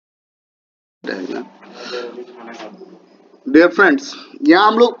रहेगा। Dear friends, यहाँ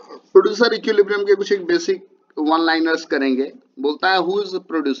हम लोग प्रोड्यूसर इक्विलिब्रियम के कुछ एक बेसिक वन लाइनर्स करेंगे। बोलता है हु इज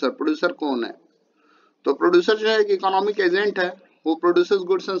प्रोड्यूसर, प्रोड्यूसर कौन है? तो प्रोड्यूसर जो है एक इकोनॉमिक एजेंट है, वो produces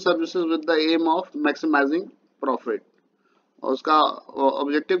goods and services with the M of maximising profit. और उसका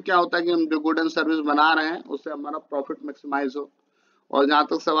ऑब्जेक्टिव क्या होता है कि हम जो गुड एंड सर्विस बना रहे हैं उससे हमारा प्रॉफिट मैक्सिमाइज हो। और जहां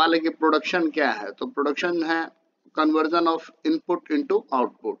तक सवाल है कि प्रोडक्शन क्या है, तो प्रोडक्शन है conversion of input into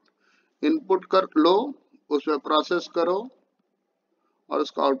output. Input कर लो, उसमें प्रोसेस करो और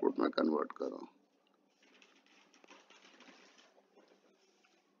उसको आउटपुट में कन्वर्ट करो।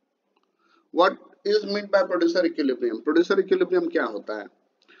 What is mean by producer equilibrium? Producer equilibrium क्या होता है?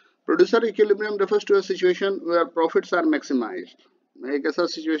 Producer equilibrium refers to a situation where profits are maximized। एक ऐसा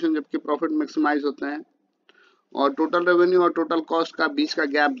सिचुएशन जबकि प्रॉफिट मैक्सिमाइज होते हैं और टोटल रेवेन्यू और टोटल कॉस्ट का बीच का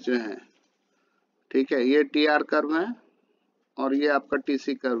गैप जो है, ठीक है, ये टीआर कर्व है और ये आपका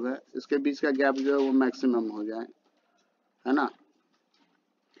टीसी कर्व है, इसके बीच का गैप जो है वो मैक्सिमम हो जाए, है ना।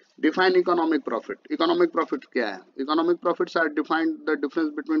 Define economic profit. Economic profit क्या है? Economic profits are defined the difference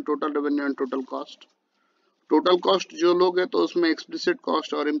between total revenue and total cost. Total cost जो लोगे तो उसमें एक्सप्लिसिट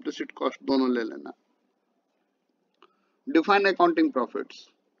कॉस्ट और इम्प्लिसिट कॉस्ट दोनों ले लेना। Define accounting profits.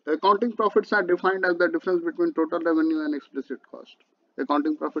 Accounting profits are defined as the difference between total revenue and explicit cost.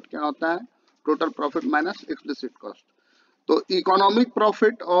 Accounting profit क्या होता है? Total profit minus explicit cost. तो इकोनॉमिक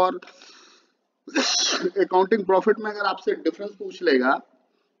प्रॉफिट और अकाउंटिंग प्रॉफिट में अगर आपसे डिफरेंस पूछ लेगा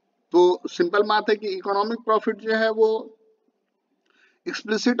तो सिंपल बात है कि इकोनॉमिक प्रॉफिट जो है वो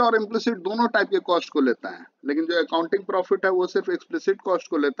एक्सप्लिसिट और इम्प्लिसिट दोनों टाइप के कॉस्ट को लेता है, लेकिन जो अकाउंटिंग प्रॉफिट है वो सिर्फ एक्सप्लिसिट कॉस्ट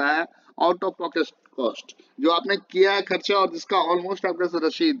को लेता है, आउट ऑफ पॉकेट कॉस्ट, जो आपने किया है खर्चा और जिसका ऑलमोस्ट आपके पास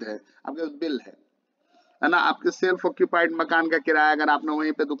रसीद है, आपके पास बिल है ना। आपके सेल्फ ऑक्यूपाइड मकान का किराया अगर आपने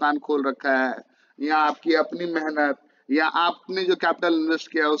वहीं पे दुकान खोल रखा है, या आपकी अपनी मेहनत, या आपने जो कैपिटल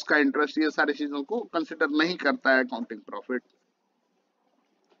इन्वेस्ट किया उसका इंटरेस्ट, ये सारी चीजों को कंसिडर नहीं करता है अकाउंटिंग प्रॉफिट।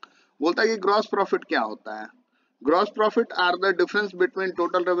 बोलता है कि ग्रॉस प्रॉफिट क्या होता है? Gross profit are the difference between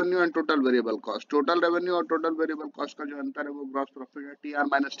total revenue and total variable cost. Total revenue और टोटल वेरिएबल कॉस्ट का जो अंतर है वो ग्रॉस प्रॉफिट है, टीआर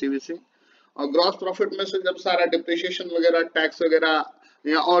माइनस टीवीसी। और ग्रॉस प्रॉफिट में से जब सारा डिप्रिसिएशन वगैरह, टैक्स वगैरह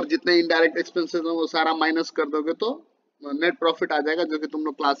या और जितने इनडायरेक्ट एक्सपेंसेस हैं वो सारा माइनस कर दोगे तो नेट प्रॉफिट आ जाएगा, जो कि तुम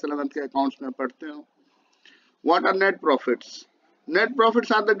लोग क्लास 11 के अकाउंट्स में पढ़ते हो। What are net profits? Net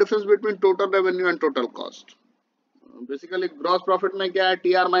profits are the difference between total revenue and total cost. Basically gross profit में क्या है?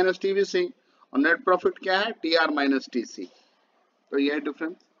 टीआर माइनस टीवीसी, और नेट प्रॉफिट क्या है? TR minus TC. तो ये है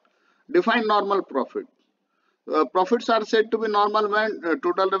difference. Define normal profit. Profits are said to be normal when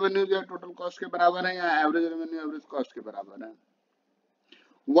total revenue जो है टोटल कॉस्ट के बराबर है, या एवरेज रेवेन्यू एवरेज कॉस्ट के बराबर है।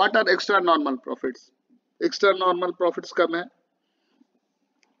 What are extra normal profits? Extra normal profits कब है?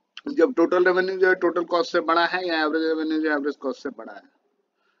 जब टोटल रेवेन्यू जो है टोटल कॉस्ट से बड़ा है, या एवरेज रेवेन्यू जो है एवरेज कॉस्ट से बड़ा है।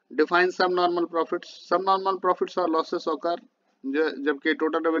 डिफाइन सब नॉर्मल प्रॉफिट्स। सब नॉर्मल प्रॉफिट्स और लॉसेस होकर जबकि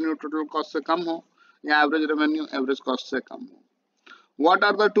टोटल रेवेन्यू टोटल कॉस्ट से कम हो, या एवरेज रेवेन्यू एवरेज कॉस्ट से कम हो। What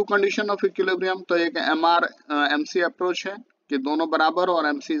are the two condition of equilibrium? तो एक एमआर एमसी अप्रोच है कि दोनों बराबर और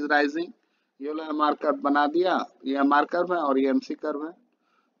एमसी इज राइजिंग। ये लो एमआर कर्व बना दिया, ये एमआर कर्व है और ये एमसी कर्व है।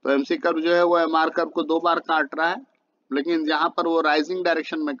 तो एमसी कर्व जो है वो एमआर कर्व को 2 बार काट रहा है, लेकिन जहां पर वो राइजिंग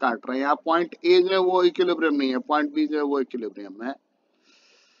डायरेक्शन में काट रहा है, यहाँ पॉइंट ए जो है वो इक्विलिब्रियम नहीं है, पॉइंट बी जो है वो इक्विलिब्रियम है।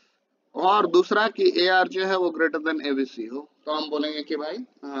 और दूसरा कि ए आर जो है वो ग्रेटर देन एबीसी हो, तो हम बोलेंगे कि भाई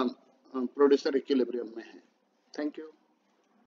प्रोड्यूसर इक्विलिब्रियम में है। Thank you.